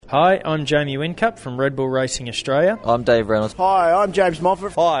Hi, I'm Jamie Whincup from Red Bull Racing Australia. I'm Dave Reynolds. Hi, I'm James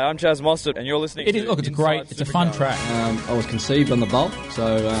Moffat. Hi, I'm Chaz Mostert, and you're listening to Look, it's a fun track. I was conceived on the Bolt,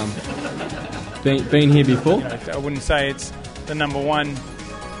 so been here before. I wouldn't say it's the number one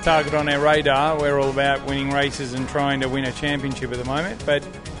target on our radar. We're all about winning races and trying to win a championship at the moment, but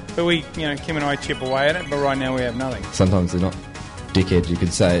we, Kim and I chip away at it, but right now we have nothing. Sometimes they're not dickheads, you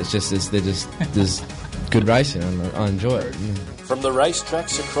could say. It's just there's good racing, and I enjoy it. From the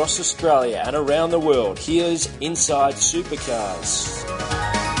racetracks across Australia and around the world, here's Inside Supercars.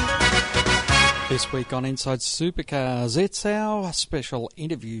 This week on Inside Supercars, it's our special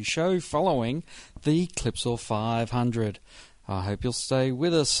interview show following the Clipsal 500. I hope you'll stay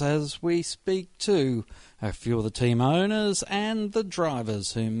with us as we speak to a few of the team owners and the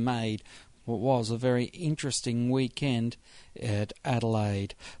drivers who made what was a very interesting weekend at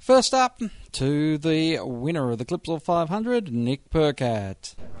Adelaide. First up, to the winner of the Clipsal 500, Nick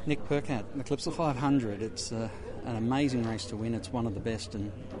Percat. Nick Percat, the Clipsal 500, it's an amazing race to win. It's one of the best,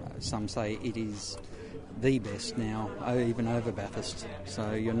 and some say it is the best now, even over Bathurst.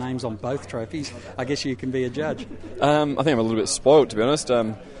 So your name's on both trophies. I guess you can be a judge. I think I'm a little bit spoilt, to be honest.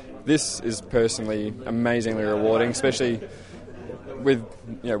 This is personally amazingly rewarding, especially with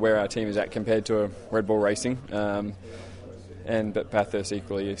where our team is at compared to a Red Bull Racing. But Bathurst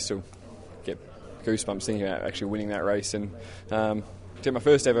equally, you still get goosebumps thinking about actually winning that race. And to get my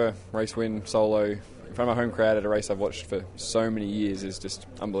first ever race win solo in front of my home crowd at a race I've watched for so many years is just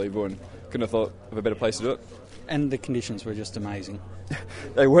unbelievable, and couldn't have thought of a better place to do it. And the conditions were just amazing.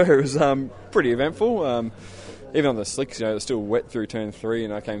 They were. It was pretty eventful. Even on the slicks, it was still wet through turn 3,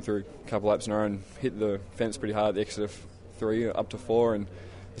 and I came through a couple laps in a row and hit the fence pretty hard at the exit of 3 up to 4, and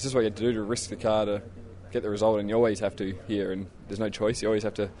it's just what you have to do to risk the car to get the result, and you always have to here, and there's no choice. You always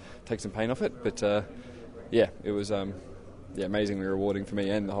have to take some pain off it. But it was amazingly rewarding for me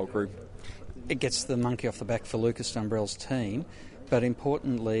and the whole crew. It gets the monkey off the back for Lucas Dumbrell's team, but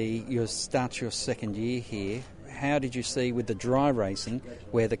importantly, you start your second year here. How did you see with the dry racing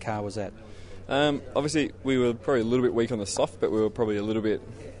where the car was at? Obviously, we were probably a little bit weak on the soft, but we were probably a little bit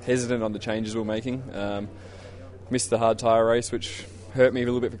hesitant on the changes we were making. Missed the hard tyre race, which hurt me a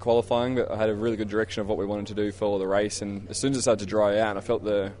little bit for qualifying, but I had a really good direction of what we wanted to do for the race, and as soon as it started to dry out and I felt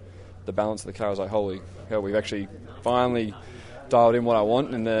the balance of the car, I was like, holy hell, we've actually finally dialed in what I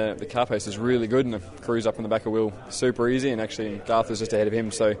want, and the car pace is really good, and the cruise up on the back of wheel super easy, and actually Garth was just ahead of him,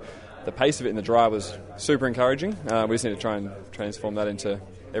 so the pace of it in the dry was super encouraging. We just need to try and transform that into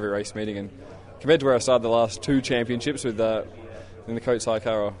every race meeting, and compared to where I started the last 2 championships with in the Coates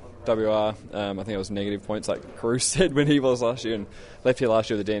Highcar or WR, I think it was negative points like Cruz said when he was last year, and left here last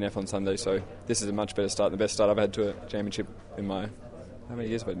year with the DNF on Sunday, so this is a much better start, the best start I've had to a championship in my, how many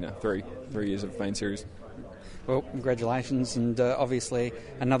years have I had now? 3 years of main series. Well, congratulations, and obviously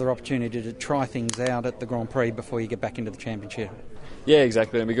another opportunity to try things out at the Grand Prix before you get back into the championship. Yeah,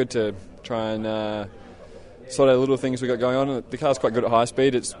 exactly, and it'd be good to try and sort out little things we got going on. The car's quite good at high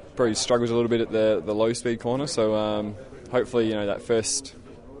speed, it's probably struggles a little bit at the low speed corner, so hopefully that first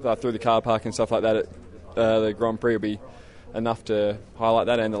through the car park and stuff like that at the Grand Prix will be enough to highlight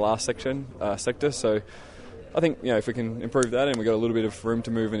that and the last sector. So I think if we can improve that, and we've got a little bit of room to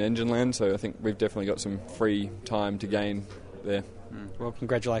move in engine land, so I think we've definitely got some free time to gain there. Well,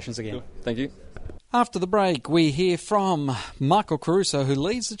 congratulations again. Cool. Thank you. After the break, we hear from Michael Caruso, who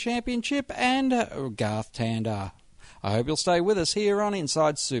leads the championship, and Garth Tander. I hope you'll stay with us here on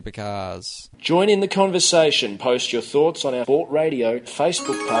Inside Supercars. Join in the conversation. Post your thoughts on our Sport Radio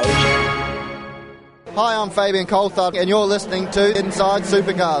Facebook page. Hi, I'm Fabian Coulthard, and you're listening to Inside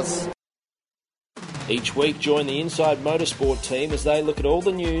Supercars. Each week, join the Inside Motorsport team as they look at all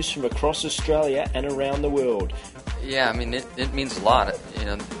the news from across Australia and around the world. Yeah, I mean, it means a lot.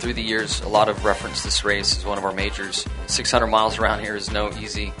 Through the years, a lot of reference this race as one of our majors. 600 miles around here is no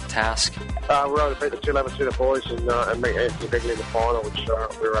easy task. We're able to beat the 211 Super boys and meet Anthony Bigley in the final, which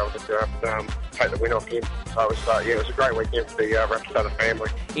we were able to take the win off him. So it was a great weekend for the Rapstada family.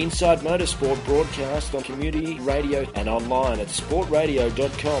 Inside Motorsport broadcast on community radio and online at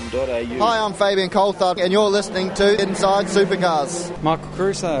sportradio.com.au. Hi, I'm Fabian Coulthard, and you're listening to Inside Supercars. Michael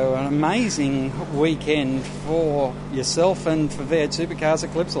Caruso, an amazing weekend for yourself and for Verde Supercars at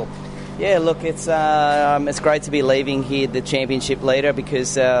Clipsal. Yeah, look, it's great to be leaving here the championship leader,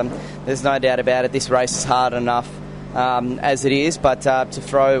 because there's no doubt about it, this race is hard enough as it is, but to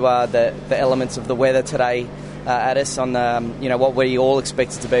throw the elements of the weather today at us on what we all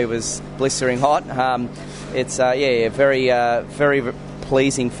expected to be was blistering hot. It's very very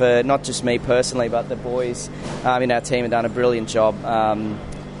pleasing for not just me personally, but the boys in our team have done a brilliant job.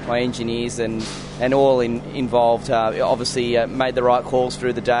 engineers and all involved obviously made the right calls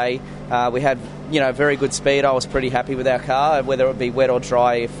through the day. We had very good speed. I was pretty happy with our car, whether it be wet or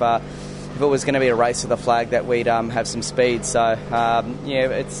dry. If it was going to be a race to the flag, that we'd have some speed. So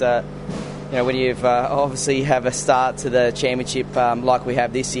it's when you've obviously have a start to the championship like we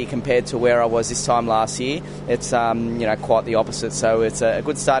have this year compared to where I was this time last year, it's quite the opposite. So it's a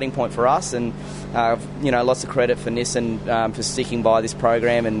good starting point for us, and lots of credit for Nissan for sticking by this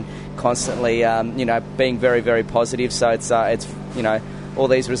program and constantly being very, very positive. So it's all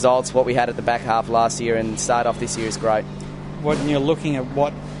these results, what we had at the back half last year and start off this year is great. When you're looking at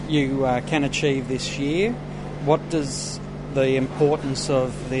what you can achieve this year, what does the importance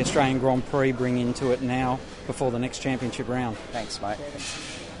of the Australian Grand Prix bring into it now before the next championship round? Thanks, mate.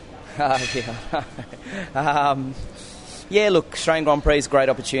 Look, Australian Grand Prix is a great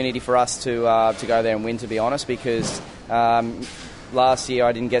opportunity for us to go there and win, to be honest, because last year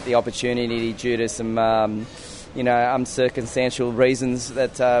I didn't get the opportunity due to some uncircumstantial reasons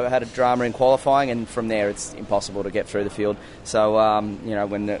that had a drama in qualifying, and from there it's impossible to get through the field. So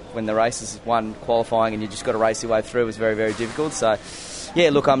when the race is one qualifying and you just got to race your way through, it was very, very difficult. So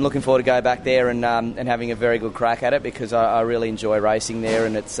I'm looking forward to go back there and having a very good crack at it, because I really enjoy racing there,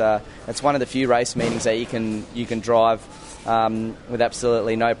 and it's one of the few race meetings that you can drive with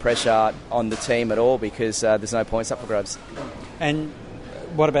absolutely no pressure on the team at all, because there's no points up for grabs. And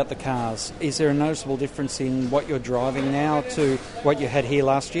what about the cars? Is there a noticeable difference in what you're driving now to what you had here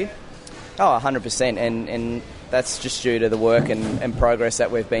last year? Oh, 100%, and that's just due to the work and progress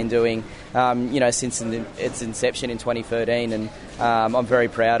that we've been doing, since its inception in 2013, and I'm very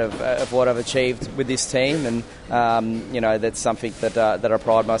proud of what I've achieved with this team, and that's something that I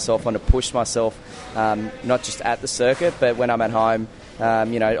pride myself on, to push myself, not just at the circuit, but when I'm at home.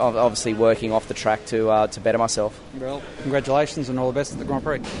 Obviously working off the track to better myself. Well, congratulations and all the best at the Grand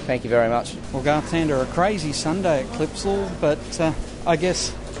Prix. Thank you very much. Well, Garthander, a crazy Sunday at Clipsal, but I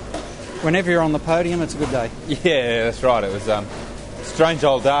guess whenever you're on the podium, it's a good day. Yeah, that's right. It was a strange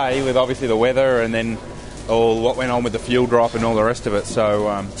old day with obviously the weather and then all what went on with the fuel drop and all the rest of it.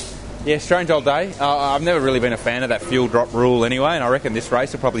 So, strange old day. I've never really been a fan of that fuel drop rule anyway, and I reckon this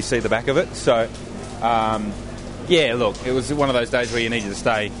race will probably see the back of it. So, look, it was one of those days where you needed to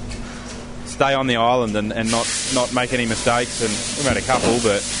stay on the island and not make any mistakes. And we've had a couple,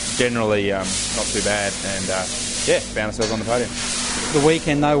 but generally not too bad. And, found ourselves on the podium. The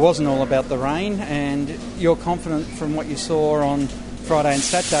weekend, though, wasn't all about the rain, and you're confident from what you saw on Friday and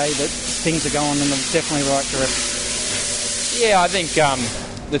Saturday that things are going in the definitely right direction. Yeah, I think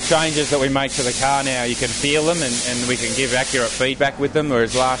the changes that we make to the car now, you can feel them and we can give accurate feedback with them,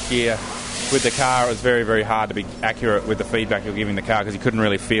 whereas last year with the car it was very, very hard to be accurate with the feedback you're giving the car because you couldn't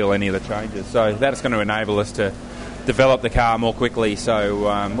really feel any of the changes. So that's going to enable us to develop the car more quickly.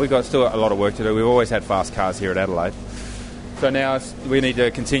 So we've got still a lot of work to do. We've always had fast cars here at Adelaide. So now we need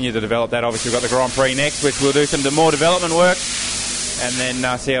to continue to develop that. Obviously we've got the Grand Prix next, which we'll do some more development work and then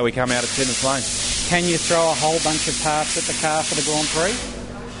see how we come out at Sydenham Plains. Can you throw a whole bunch of parts at the car for the Grand Prix?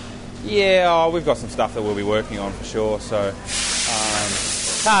 Yeah, we've got some stuff that we'll be working on for sure. So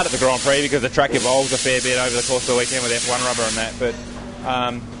it's hard at the Grand Prix because the track evolves a fair bit over the course of the weekend with F1 rubber and that. But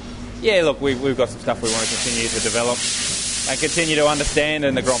we've got some stuff we want to continue to develop and continue to understand,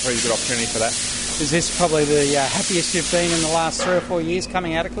 and the Grand Prix is a good opportunity for that. Is this probably the happiest you've been in the last 3 or 4 years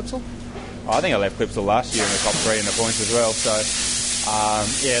coming out of Clipsal? I think I left Clipsal last year in the top 3 in the points as well. So,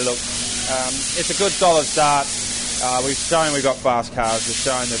 it's a good solid start. We've shown we've got fast cars. We've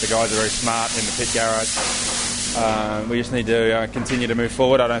shown that the guys are very smart in the pit garage. We just need to continue to move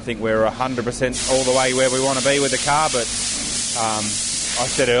forward. I don't think we're 100% all the way where we want to be with the car, but I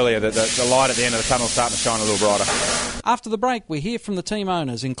said earlier that the light at the end of the tunnel is starting to shine a little brighter. After the break, we hear from the team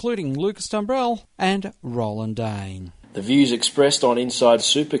owners, including Lucas Dumbrell and Roland Dane. The views expressed on Inside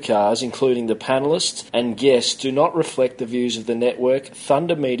Supercars, including the panellists and guests, do not reflect the views of the network,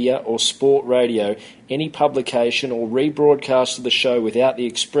 Thunder Media or Sport Radio. Any publication or rebroadcast of the show without the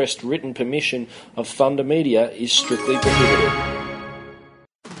expressed written permission of Thunder Media is strictly prohibited.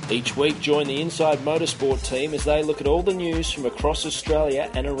 Each week, join the Inside Motorsport team as they look at all the news from across Australia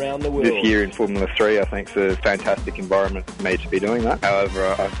and around the world. This year in Formula 3, I think it's a fantastic environment for me to be doing that. However,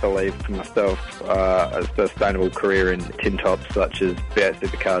 I believe for myself, a sustainable career in tin tops such as V8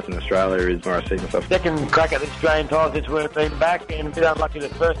 Supercars in Australia is where I see myself. Second crack at the Australian title since we've been back, and a bit unlucky the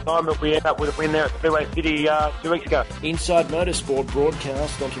first time, but we ended up with a win there at Speedway City 2 weeks ago. Inside Motorsport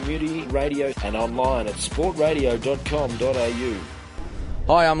broadcast on community radio and online at sportradio.com.au.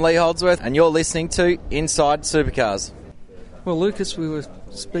 Hi, I'm Lee Holdsworth, and you're listening to Inside Supercars. Well, Lucas, we were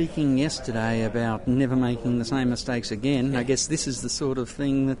speaking yesterday about never making the same mistakes again. I guess this is the sort of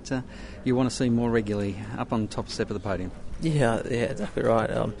thing that you want to see more regularly up on the top step of the podium. Yeah, exactly right.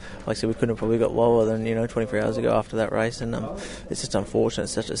 Like I said, we couldn't have probably got lower than 24 hours ago after that race, and it's just unfortunate.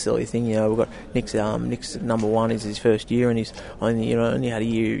 It's such a silly thing. We've got Nick's number one is his first year, and he's only had a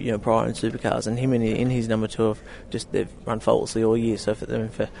year prior in supercars, and him in his number two they've run faultlessly all year. So for them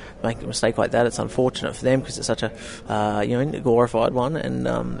to make a mistake like that, it's unfortunate for them because it's such a glorified one, and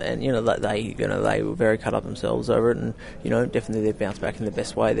they were very cut up themselves over it, and definitely they've bounced back in the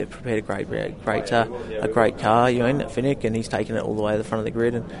best way. They've prepared a great car, at Finnick. And he's taken it all the way to the front of the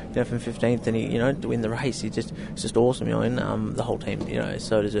grid, and from 15th, and he, to win the race, it's just awesome. The whole team, is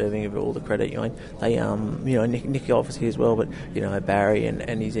so deserving of all the credit. They, Nick obviously as well, but Barry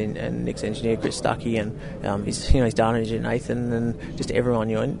and Nick's engineer Chris Stuckey, and his data engineer Nathan, and just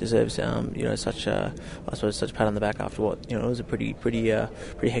everyone, deserves such such pat on the back after what it was a pretty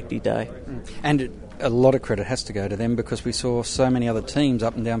hectic day. And a lot of credit has to go to them because we saw so many other teams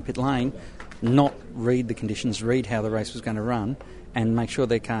up and down pit lane not read the conditions, read how the race was going to run, and make sure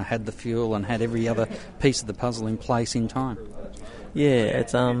their car had the fuel and had every other piece of the puzzle in place in time. Yeah,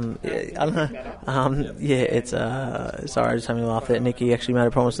 it's I don't know. It's sorry, I just having a laugh there. Nicky actually made a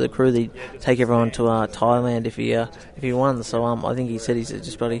promise to the crew that he'd take everyone to Thailand if he won. So I think he said he's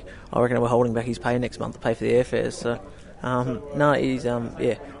just bloody. I reckon we're holding back his pay next month to pay for the airfares. So. No, he's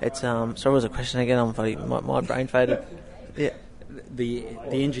It's sorry, what was the question again? My brain faded. Yeah. The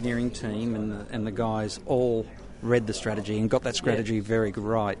engineering team and the guys all read the strategy and got that strategy very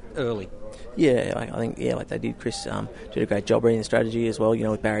right early. Yeah, I think like they did. Chris did a great job reading the strategy as well.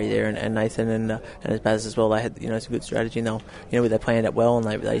 With Barry there and Nathan and Baz as well. They had some good strategy. And they planned it well,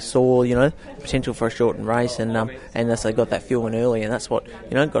 and they saw the potential for a shortened race, and thus they got that fuel in early, and that's what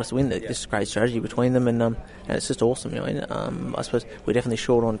got us to win. This great strategy between them, and it's just awesome. I suppose we're definitely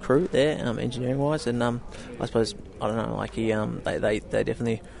short on crew there, engineering wise, and I suppose I don't know. Like they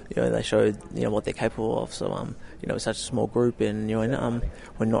definitely they showed what they're capable of. So it's such a small group, and we're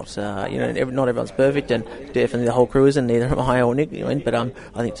not not everyone's perfect, and definitely the whole crew isn't, neither am I or Nick. But I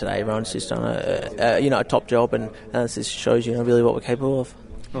think today everyone's just done a top job, and this shows really what we're capable of.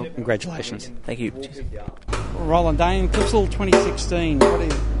 Well, congratulations. Thank you. Cheers. Roland Dane, Clipsal 2016.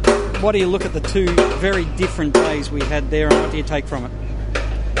 What do you look at the two very different days we had there, and what do you take from it?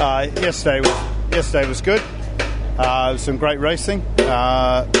 Yesterday was good. Some great racing,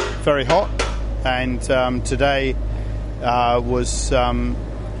 very hot, and today was a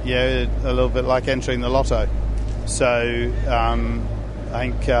little bit like entering the lotto. So I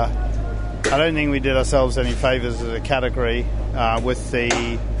don't think we did ourselves any favours as a category with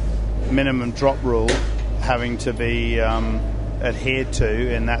the minimum drop rule having to be adhered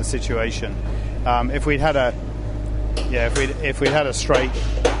to in that situation. If we'd had a straight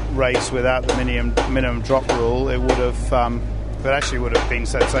race without the minimum drop rule, it would have been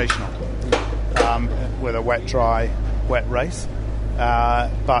sensational with a wet race.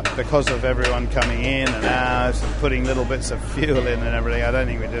 But because of everyone coming in and out and putting little bits of fuel in and everything, I don't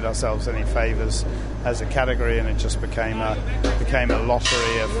think we did ourselves any favours as a category, and it just became a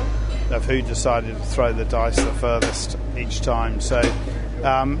lottery of who decided to throw the dice the furthest each time. So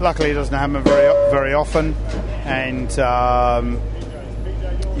luckily it doesn't happen very often, and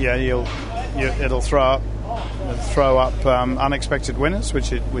it'll throw up unexpected winners,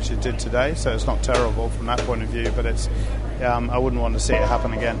 which it did today. So it's not terrible from that point of view, but it's I wouldn't want to see it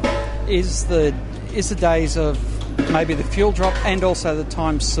happen again. Is the days of maybe the fuel drop and also the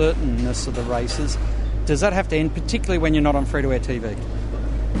time certainness of the races, does that have to end, particularly when you're not on free-to-air TV?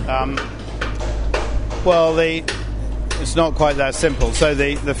 It's not quite that simple. So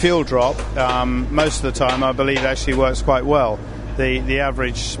the fuel drop, most of the time, I believe, actually works quite well. The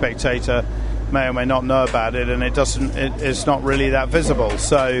average spectator may or may not know about it, and it's not really that visible.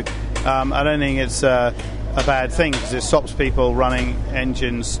 So I don't think it's a bad thing, because it stops people running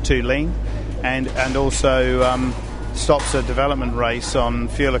engines too lean, and also stops a development race on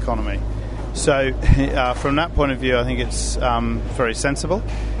fuel economy. So from that point of view, I think it's very sensible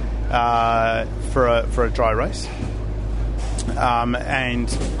for a dry race, and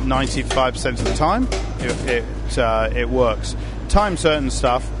 95% of the time it works. Time certain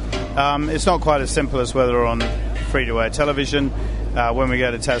stuff, it's not quite as simple as whether we're on free-to-air television. When we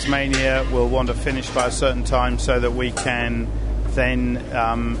go to Tasmania, we'll want to finish by a certain time so that we can then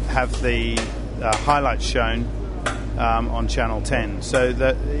have the highlights shown on Channel 10. So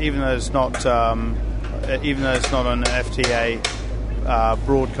that even though it's not an FTA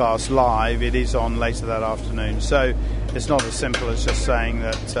broadcast live, it is on later that afternoon. So it's not as simple as just saying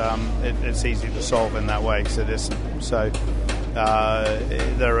that it's easy to solve in that way, because it isn't. So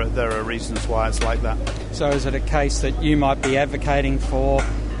there are reasons why it's like that. So is it a case that you might be advocating for,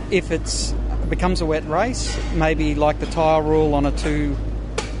 if it becomes a wet race, maybe like the tyre rule on a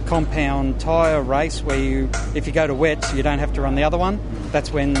 2-compound tyre race, where if you go to wets, you don't have to run the other one?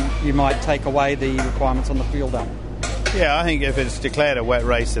 That's when you might take away the requirements on the fuel dump. Yeah, I think if it's declared a wet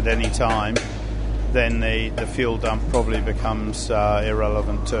race at any time, then the fuel dump probably becomes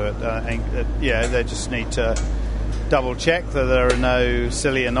irrelevant to it. I think they just need to double check that there are no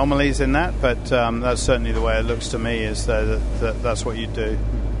silly anomalies in that, but that's certainly the way it looks to me, is that's what you do.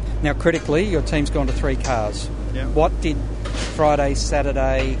 Now, critically, your team's gone to 3 cars. Yeah. What did Friday,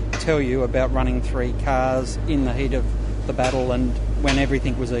 Saturday tell you about running 3 cars in the heat of the battle and when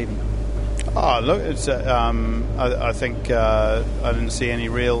everything was even? Oh, look, it's. I think I didn't see any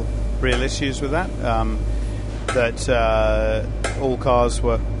real issues with that. All cars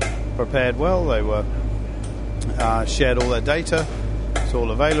were prepared well. They were shared all their data. It's all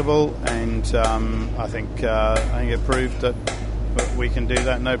available, and I think it proved that we can do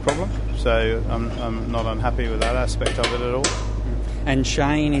that no problem. So I'm not unhappy with that aspect of it at all. And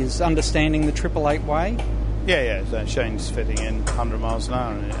Shane is understanding the 888 way? Yeah. So Shane's fitting in 100 miles an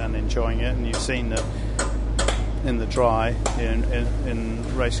hour and enjoying it, and you've seen that in the dry, in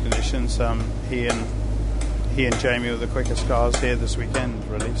race conditions, he and Jamie were the quickest cars here this weekend,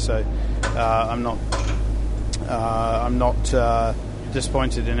 really. So I'm not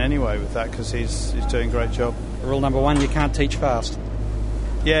disappointed in any way with that, because he's doing a great job. Rule number 1: you can't teach fast.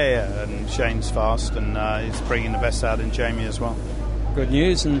 Yeah, and Shane's fast, and he's bringing the best out in Jamie as well. Good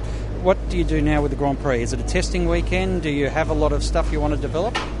news. And what do you do now with the Grand Prix? Is it a testing weekend? Do you have a lot of stuff you want to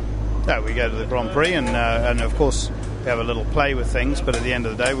develop? No, we go to the Grand Prix and of course we have a little play with things, but at the end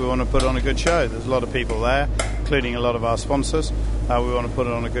of the day we want to put on a good show. There's a lot of people there, including a lot of our sponsors. We want to put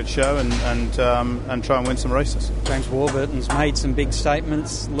on a good show and try and win some races. James Warburton's made some big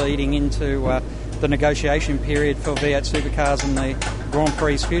statements leading into the negotiation period for V8 Supercars and the Grand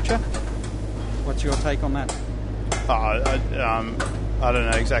Prix's future. What's your take on that? I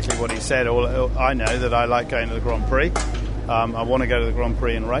don't know exactly what he said. I know that I like going to the Grand Prix. I want to go to the Grand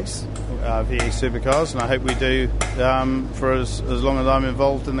Prix and race V8 Supercars, and I hope we do for as long as I'm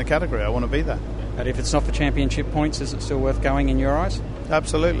involved in the category. I want to be there. But if it's not for championship points, is it still worth going in your eyes?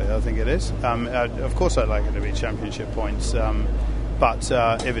 Absolutely, I think it is. Of course I'd like it to be championship points, but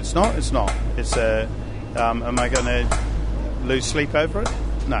if it's not, it's not. It's am I going to lose sleep over it?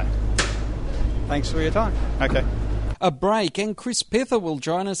 No. Thanks for your time. Okay. A break, and Chris Pither will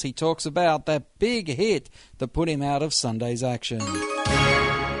join us. He talks about that big hit that put him out of Sunday's action.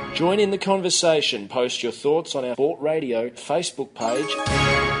 Join in the conversation. Post your thoughts on our Sport Radio Facebook page.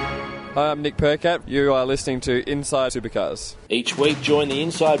 Hi, I'm Nick Percat. You are listening to Inside Supercars. Each week, join the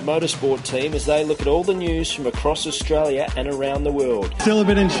Inside Motorsport team as they look at all the news from across Australia and around the world. Still a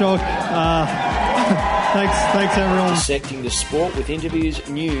bit in shock. Thanks everyone. Dissecting the sport with interviews,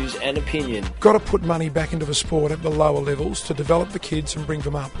 news and opinion. Got to put money back into the sport at the lower levels to develop the kids and bring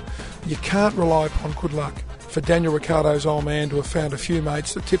them up. You can't rely upon good luck. For Daniel Ricciardo's old man to have found a few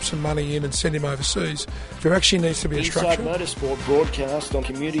mates that tip some money in and send him overseas, there actually needs to be a structure. Inside Motorsport broadcast on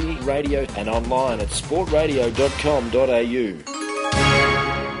community radio and online at sportradio.com.au.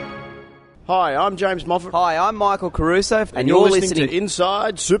 Hi, I'm James Moffat. Hi, I'm Michael Caruso. And you're listening to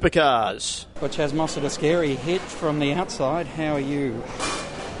Inside Supercars. Got Chaz Mossad, a scary hit from the outside. How are you?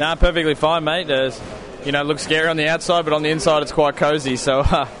 Nah, perfectly fine, mate. It looks scary on the outside, but on the inside it's quite cosy. So,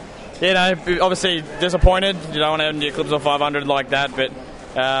 obviously disappointed. You don't want to end your Clipsal 500 like that, but,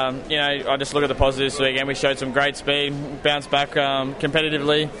 I just look at the positives this weekend. We showed some great speed, bounced back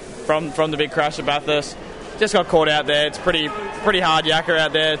competitively from the big crash at Bathurst. Just got caught out there. It's pretty hard yakka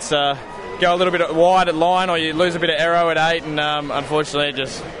out there. It's go a little bit wide at line, or you lose a bit of aero at 8, and unfortunately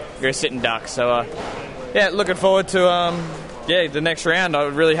you're a sitting duck. So, looking forward to the next round.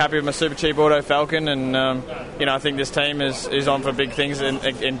 I'm really happy with my super cheap auto Falcon, and I think this team is on for big things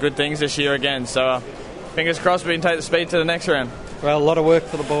and good things this year again. So fingers crossed we can take the speed to the next round. Well, a lot of work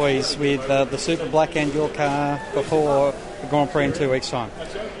for the boys with the Super Black and your car before the Grand Prix in 2 weeks' time.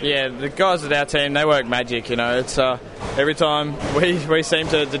 Yeah, the guys at our team, they work magic. It's every time we seem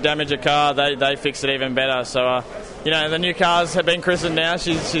to damage a car, they fix it even better. So the new cars have been christened now.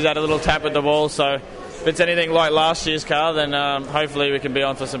 She's had a little tap at the wall, so if it's anything like last year's car, then hopefully we can be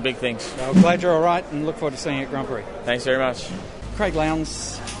on for some big things. Well, glad you're all right, and look forward to seeing you at Grand Prix. Thanks very much. Craig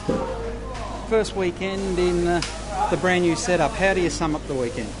Lowndes, first weekend in the brand new setup. How do you sum up the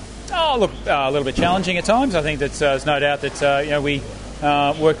weekend? Oh, look, a little bit challenging at times. I think that there's no doubt that we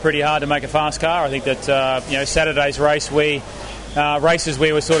worked pretty hard to make a fast car. I think that Saturday's race we races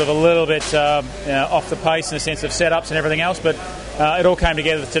where we're sort of a little bit off the pace in the sense of setups and everything else, but it all came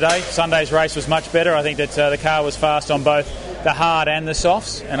together today. Sunday's race was much better. I think that the car was fast on both the hard and the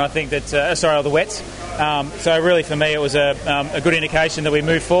softs, and I think that the wets. So really, for me, it was a good indication that we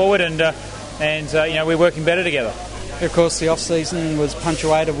moved forward and we're working better together. Of course, the off-season was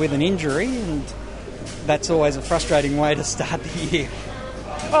punctuated with an injury, and that's always a frustrating way to start the year.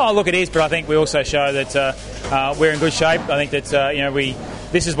 Oh, look, it is, but I think we also show that we're in good shape. I think that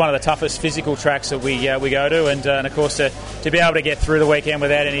this is one of the toughest physical tracks that we go to, and of course to be able to get through the weekend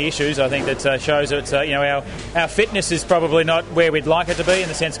without any issues, I think that shows that our fitness is probably not where we'd like it to be in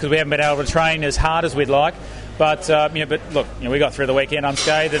the sense because we haven't been able to train as hard as we'd like. But look, we got through the weekend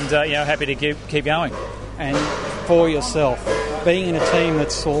unscathed, and happy to keep going. And for yourself, being in a team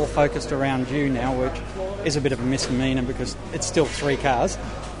that's all focused around you now, which is a bit of a misdemeanor because it's still 3 cars.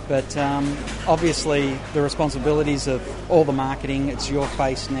 But obviously the responsibilities of all the marketing, it's your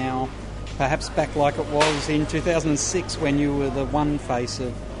face now, perhaps back like it was in 2006 when you were the one face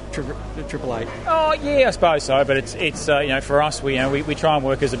of Triple Eight. Oh yeah, I suppose so. But it's for us we try and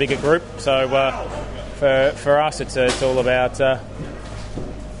work as a bigger group. So for us it's all about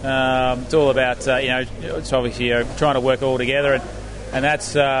it's obviously trying to work all together. And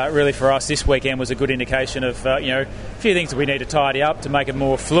that's really for us this weekend was a good indication of a few things that we need to tidy up to make it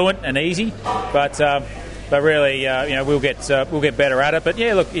more fluent and easy. But really we'll get better at it. But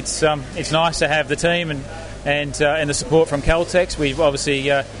yeah, look, it's nice to have the team and the support from Caltex. We've obviously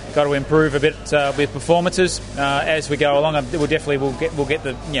got to improve a bit with performances as we go along. We'll get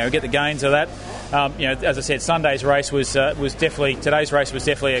the gains of that. As I said, today's race was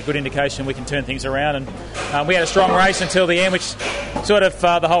definitely a good indication we can turn things around, and we had a strong race until the end, which sort of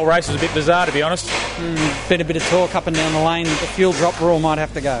the whole race was a bit bizarre, to be honest. Been a bit of talk up and down the lane. The fuel drop rule might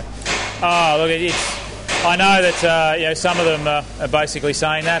have to go. Oh, look, I know that some of them are basically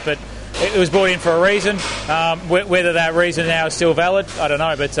saying that, but it was brought in for a reason. Whether that reason now is still valid, I don't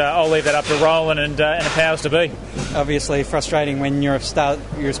know, but I'll leave that up to Roland and the powers to be. Obviously frustrating when you're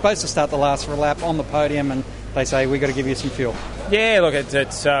supposed to start the last lap on the podium and they say we've got to give you some fuel. Yeah, look,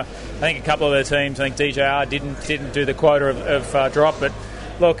 it's I think a couple of the teams, I think DJR didn't do the quota of drop, but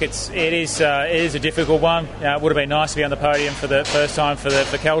look, it is a difficult one. It would have been nice to be on the podium for the first time for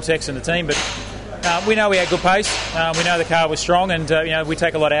Caltex and the team, but we know we had good pace. We know the car was strong, and we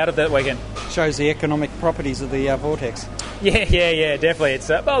take a lot out of that weekend. Shows the economic properties of the Vortex. Yeah, definitely. It's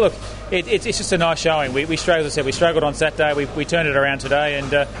look, it's just a nice showing. We struggled, as I said, we struggled on Saturday. We turned it around today,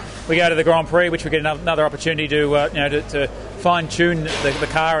 and we go to the Grand Prix, which we get another opportunity to fine tune the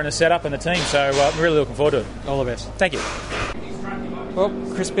car and the setup and the team. So I'm really looking forward to it. All the best. Thank you. Well,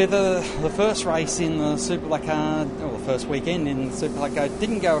 Chris Bether, the first race in the Superlake car, or the first weekend in the Superlake car,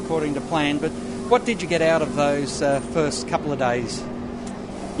 didn't go according to plan, but what did you get out of those first couple of days?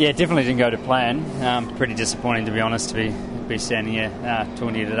 Yeah, definitely didn't go to plan. Pretty disappointing, to be honest, to be standing here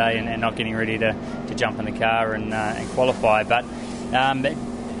talking to you today and not getting ready to jump in the car and qualify. But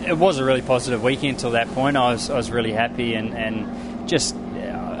it was a really positive weekend till that point. I was really happy and just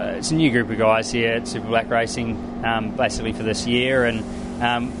it's a new group of guys here at Super Black Racing, basically for this year, and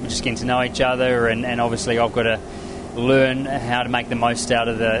we're just getting to know each other. And obviously, I've got to learn how to make the most out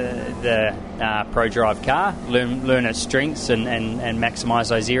of the Pro Drive car, learn its strengths and maximise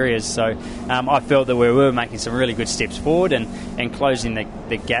those areas. So I felt that we were making some really good steps forward and closing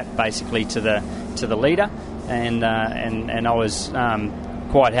the gap basically to the leader. And I was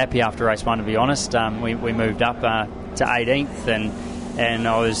quite happy after race one, to be honest. We moved up to 18th and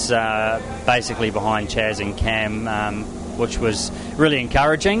I was basically behind Chaz and Cam, which was really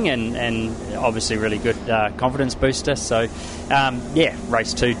encouraging and obviously really good confidence booster. So,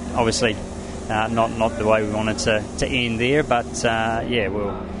 race two, obviously not the way we wanted to end there, but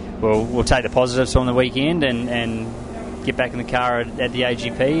we'll take the positives from the weekend and get back in the car at the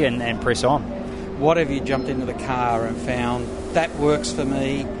AGP and press on. What have you jumped into the car and found that works for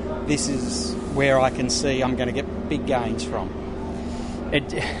me? This is where I can see I'm going to get big gains from.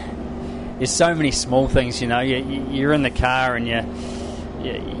 There's so many small things, you're in the car and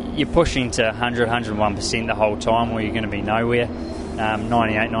you're pushing to 100, 101% the whole time, or you're going to be nowhere.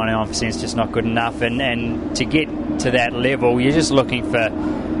 98, 99% is just not good enough, and to get to that level, you're just looking for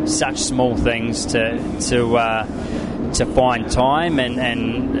such small things to find time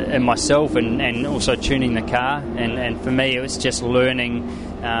and myself and also tuning the car, and for me it was just learning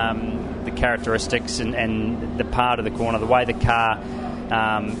the characteristics and the part of the corner, the way the car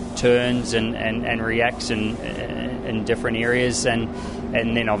turns and reacts in different areas, and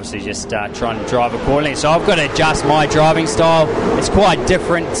then obviously just trying to drive accordingly. So I've got to adjust my driving style. It's quite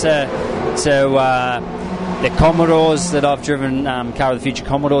different to the Commodores that I've driven, Car of the Future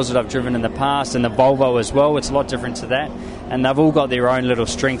Commodores that I've driven in the past, and the Volvo as well. It's a lot different to that, and they've all got their own little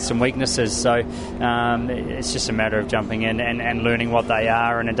strengths and weaknesses, so it's just a matter of jumping in and learning what they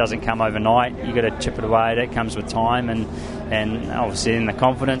are, and it doesn't come overnight. You've got to chip it away at it. It comes with time, and obviously then the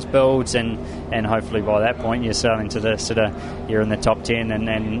confidence builds, and hopefully by that point you're starting to the sort of, you're in the top 10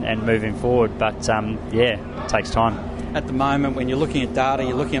 and moving forward, but it takes time. At the moment, when you're looking at data,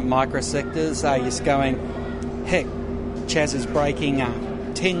 you're looking at microsectors, you're just going, heck, Chaz is braking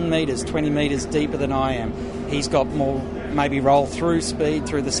 10 metres, 20 metres deeper than I am. He's got more maybe roll-through speed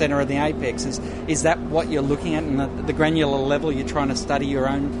through the centre of the apex. Is that what you're looking at, and the granular level you're trying to study your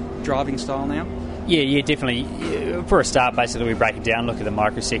own driving style now? Yeah, definitely. For a start, basically, we break it down, look at the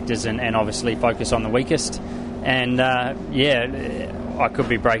microsectors, and obviously focus on the weakest. And, I could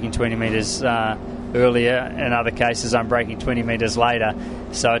be braking 20 metres earlier. In other cases, I'm braking 20 metres later.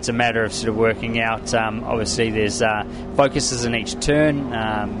 So it's a matter of sort of working out. Obviously, there's focuses in each turn,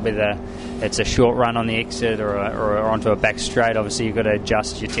 whether it's a short run on the exit or onto a back straight. Obviously, you've got to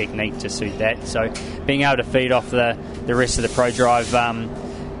adjust your technique to suit that. So being able to feed off the rest of the ProDrive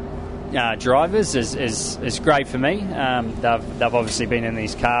drivers is great for me. They've obviously been in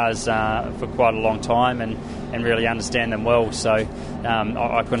these cars for quite a long time and really understand them well. So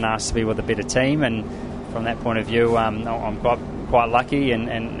I couldn't ask to be with a better team, and from that point of view, I'm quite lucky,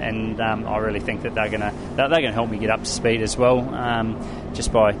 and I really think that they're gonna help me get up to speed as well,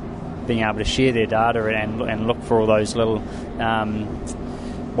 just by being able to share their data and look for all those little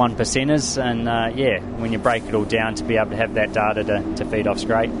one percenters, and when you break it all down, to be able to have that data to feed off's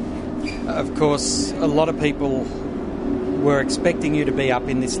great. Of course, a lot of people were expecting you to be up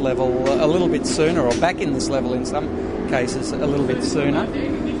in this level a little bit sooner, or back in this level in some cases a little bit sooner.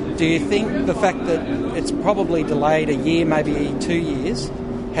 Do you think the fact that it's probably delayed a year, maybe 2 years,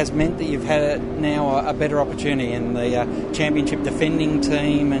 has meant that you've had now a better opportunity in the championship defending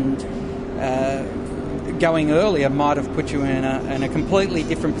team, and going earlier might have put you in a completely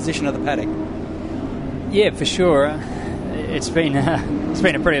different position of the paddock? Yeah, for sure. It's been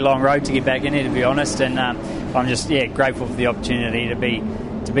a pretty long road to get back in here, to be honest, and I'm just grateful for the opportunity to be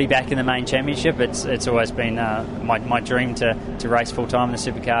back in the main championship. It's always been my dream to race full time in the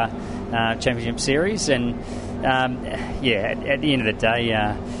Supercar Championship Series, and at the end of the day,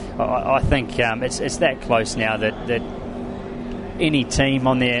 I think it's that close now that any team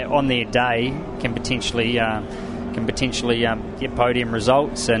on their day can potentially get podium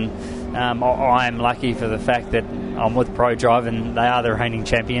results, and I am lucky for the fact that I'm with ProDrive and they are the reigning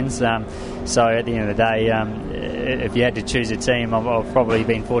champions. So at the end of the day, if you had to choose a team, I've probably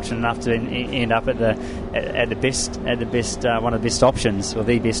been fortunate enough to end up at the best one of the best options, or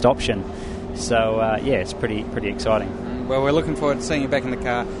the best option. So it's pretty exciting. Well, we're looking forward to seeing you back in the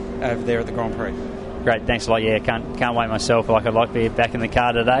car over there at the Grand Prix. Great, thanks a lot. Yeah, can't wait myself. I'd like to be back in the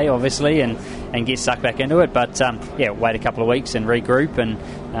car today, obviously, and get sucked back into it. But wait a couple of weeks and regroup, and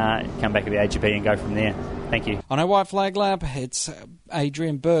come back to the AGP and go from there. Thank you. On our White Flag Lab, it's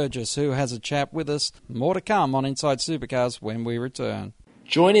Adrian Burgess who has a chat with us. More to come on Inside Supercars when we return.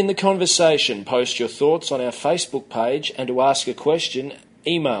 Join in the conversation. Post your thoughts on our Facebook page, and to ask a question,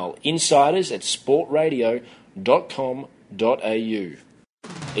 email insiders@sportradio.com.au.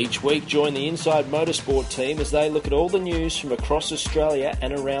 Each week, join the Inside Motorsport team as they look at all the news from across Australia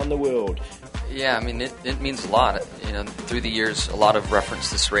and around the world. Yeah, I mean, it means a lot. Through the years, a lot of reference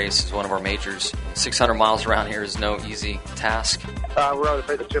this race as one of our majors. 600 miles around here is no easy task. We were able to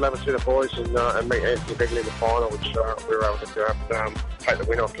beat the 211 boys and meet Anthony Begley in the final, which we were able to take the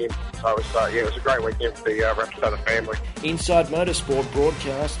win off him. So it was a great weekend for the Rapstada family. Inside Motorsport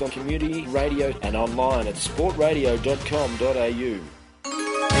broadcast on community radio and online at sportradio.com.au.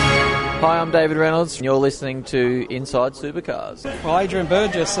 Hi, I'm David Reynolds. You're listening to Inside Supercars. Well, Adrian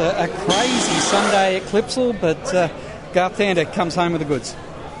Burgess, a crazy Sunday at Clipsal, but Garth Tander comes home with the goods.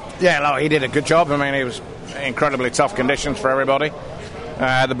 Yeah, he did a good job. I mean, it was incredibly tough conditions for everybody.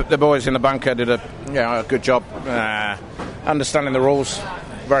 The boys in the bunker did a good job understanding the rules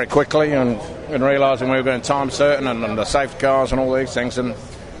very quickly and realising we were going time certain and the safety cars and all these things. And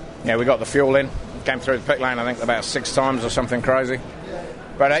we got the fuel in, came through the pit lane I think about 6 times or something crazy.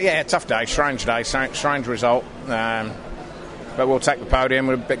 But tough day, strange result. But we'll take the podium.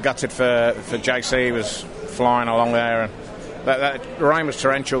 We're a bit gutted for JC. He was flying along there, and the rain was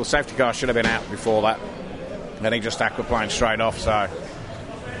torrential. The safety car should have been out before that, and he just aquaplaned straight off. So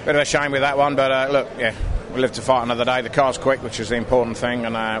bit of a shame with that one. But we live to fight another day. The car's quick, which is the important thing,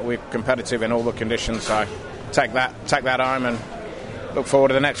 and we're competitive in all the conditions. So take that home and look forward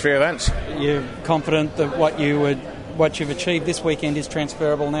to the next few events. You're confident that what what you've achieved this weekend is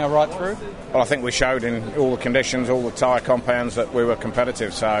transferable now right through? Well, I think we showed in all the conditions, all the tyre compounds that we were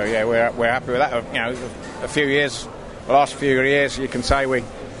competitive. So yeah, we're happy with that. You know, the last few years, you can say we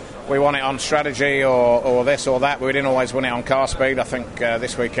won it on strategy or this or that, but we didn't always win it on car speed. I think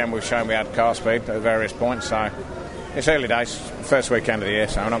this weekend we've shown we had car speed at various points. So it's early days, first weekend of the year,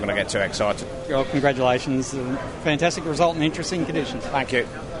 so I'm not going to get too excited. Well, congratulations. Fantastic result in interesting conditions. Thank you.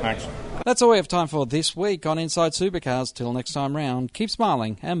 Thanks. That's all we have time for this week on Inside Supercars. Till next time round, keep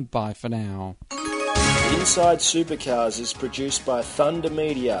smiling and bye for now. Inside Supercars is produced by Thunder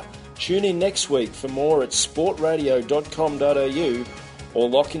Media. Tune in next week for more at sportradio.com.au or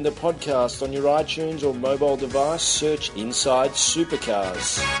lock in the podcast on your iTunes or mobile device. Search Inside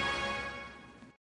Supercars.